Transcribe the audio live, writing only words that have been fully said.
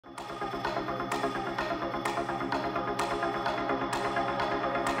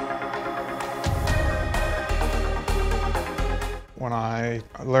when I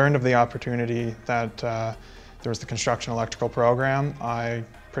learned of the opportunity that there was the construction electrical program, I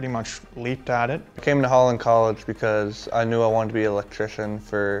pretty much leaped at it. I came to Holland College because I knew I wanted to be an electrician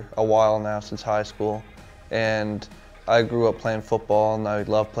for a while now, since high school. And I grew up playing football and I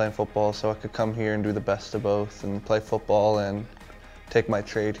love playing football, so I could come here and do the best of both and play football and take my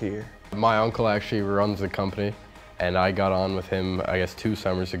trade here. My uncle actually runs the company and I got on with him, I guess, 2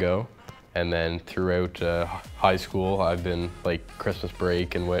 summers ago. And then throughout high school, I've been like Christmas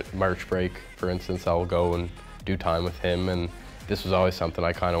break and March break, for instance, I'll go and do time with him. And this was always something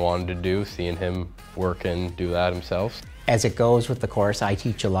I kind of wanted to do, seeing him work and do that himself. As it goes with the course, I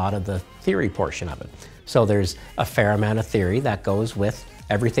teach a lot of the theory portion of it. So there's a fair amount of theory that goes with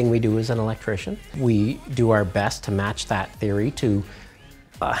everything we do as an electrician. We do our best to match that theory to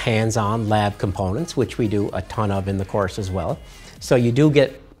hands-on lab components, which we do a ton of in the course as well. So you do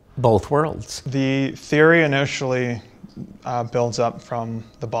get both worlds. The theory initially builds up from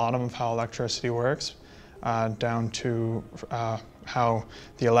the bottom of how electricity works down to how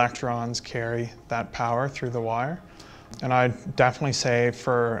the electrons carry that power through the wire. And I'd definitely say,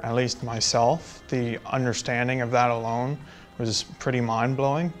 for at least myself, the understanding of that alone was pretty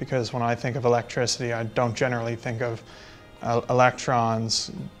mind-blowing, because when I think of electricity, I don't generally think of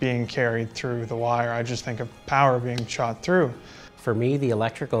electrons being carried through the wire. I just think of power being shot through. For me, the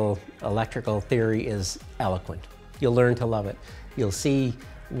electrical theory is eloquent. You'll learn to love it. You'll see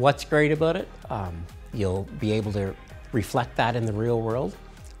what's great about it. You'll be able to reflect that in the real world.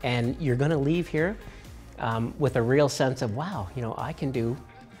 And you're going to leave here with a real sense of, wow, you know, I can do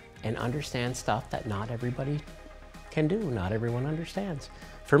and understand stuff that not everybody can do, not everyone understands.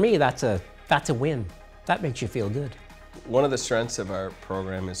 For me, that's a win. That makes you feel good. One of the strengths of our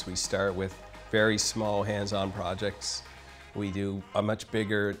program is we start with very small hands-on projects. We do a much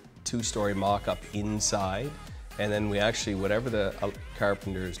bigger 2-story mock-up inside, and then we actually, whatever the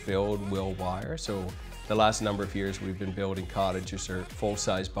carpenters build, we'll wire. So the last number of years we've been building cottages or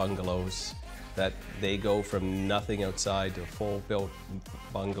full-size bungalows that they go from nothing outside to a full-built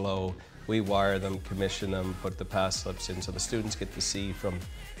bungalow. We wire them, commission them, put the pass slips in, so the students get to see from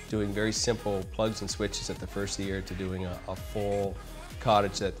doing very simple plugs and switches at the first year to doing a full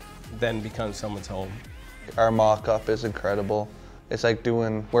cottage that then becomes someone's home. Our mock-up is incredible. It's like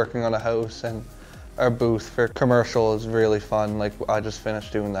working on a house, and our booth for commercial is really fun. Like, I just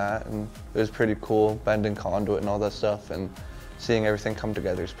finished doing that and it was pretty cool, bending conduit and all that stuff, and seeing everything come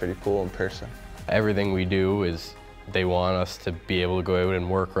together is pretty cool in person. Everything we do is they want us to be able to go out and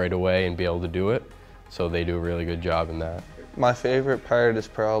work right away and be able to do it, so they do a really good job in that. My favorite part is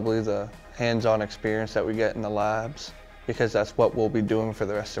probably the hands-on experience that we get in the labs, because that's what we'll be doing for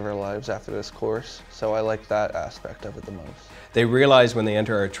the rest of our lives after this course. So I like that aspect of it the most. They realize when they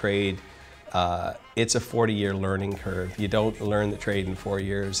enter our trade, it's a 40-year learning curve. You don't learn the trade in 4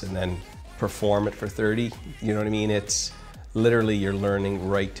 years and then perform it for 30. You know what I mean? It's literally you're learning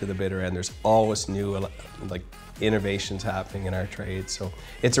right to the bitter end. There's always new innovations happening in our trade. So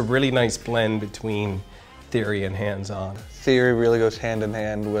it's a really nice blend between theory and hands-on. Theory really goes hand in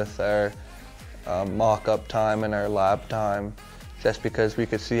hand with our mock-up time and our lab time, just because we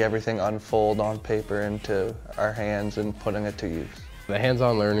could see everything unfold on paper into our hands and putting it to use. The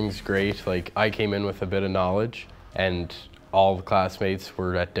hands-on learning is great. Like, I came in with a bit of knowledge and all the classmates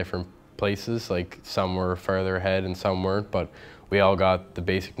were at different places. Like, some were further ahead and some weren't, but we all got the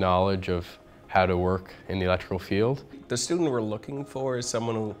basic knowledge of how to work in the electrical field. The student we're looking for is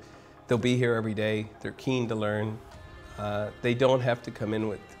someone who, they'll be here every day, they're keen to learn. They don't have to come in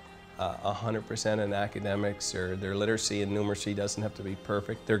with 100% in academics, or their literacy and numeracy doesn't have to be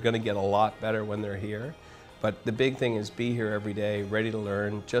perfect. They're going to get a lot better when they're here. But the big thing is be here every day, ready to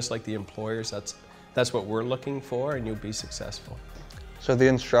learn, just like the employers. That's what we're looking for, and you'll be successful. So the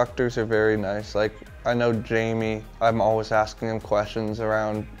instructors are very nice. Like, I know Jamie, I'm always asking him questions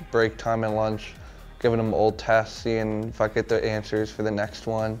around break time and lunch, giving him old tests, seeing if I get the answers for the next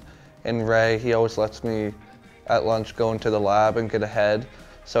one. And Ray, he always lets me at lunch go into the lab and get ahead,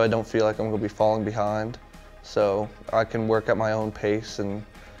 so I don't feel like I'm going to be falling behind. So I can work at my own pace and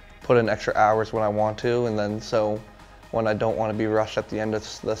put in extra hours when I want to, and then so when I don't want to be rushed at the end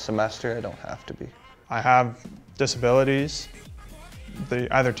of the semester, I don't have to be. I have disabilities.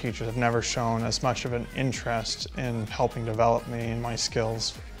 The other teachers have never shown as much of an interest in helping develop me and my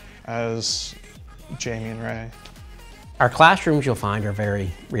skills as Jamie and Ray. Our classrooms, you'll find, are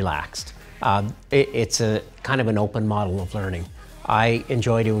very relaxed. It's a kind of an open model of learning. I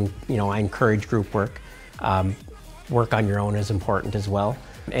enjoy doing, I encourage group work. Work on your own is important as well.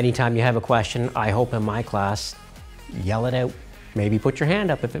 Anytime you have a question, I hope in my class, yell it out. Maybe put your hand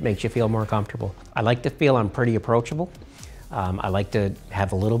up if it makes you feel more comfortable. I like to feel I'm pretty approachable. I like to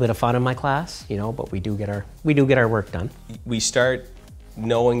have a little bit of fun in my class, you know, but we do get our work done. We start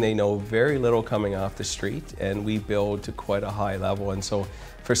knowing they know very little coming off the street, and we build to quite a high level. And so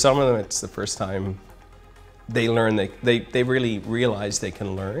for some of them, it's the first time they learn, they really realize they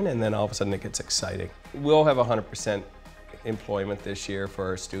can learn, and then all of a sudden it gets exciting. We'll have 100% employment this year for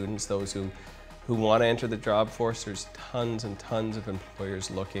our students, those who want to enter the job force. There's tons and tons of employers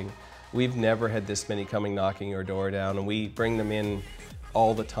looking. We've never had this many coming knocking your door down, and we bring them in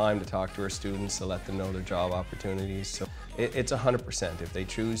all the time to talk to our students, to let them know their job opportunities. So it's 100%. If they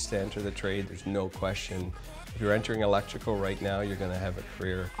choose to enter the trade, there's no question. If you're entering electrical right now, you're going to have a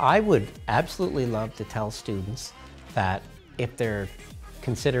career. I would absolutely love to tell students that if they're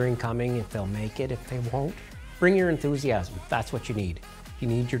considering coming, if they'll make it, if they won't, bring your enthusiasm. That's what you need. You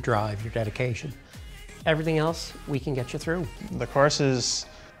need your drive, your dedication. Everything else, we can get you through. The courses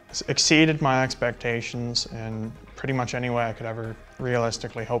exceeded my expectations in pretty much any way I could ever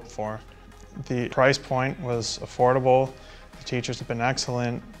realistically hope for. The price point was affordable, the teachers have been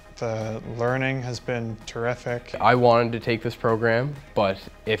excellent, the learning has been terrific. I wanted to take this program, but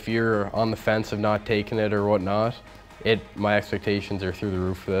if you're on the fence of not taking it or whatnot, my expectations are through the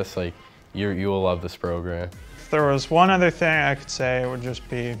roof for this. Like, you will love this program. If there was one other thing I could say, it would just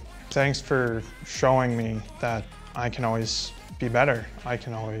be thanks for showing me that I can always be better. I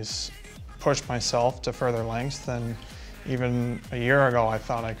can always push myself to further lengths than even a year ago I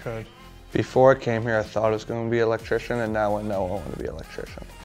thought I could. Before I came here, I thought I was going to be an electrician, and now I know I want to be an electrician.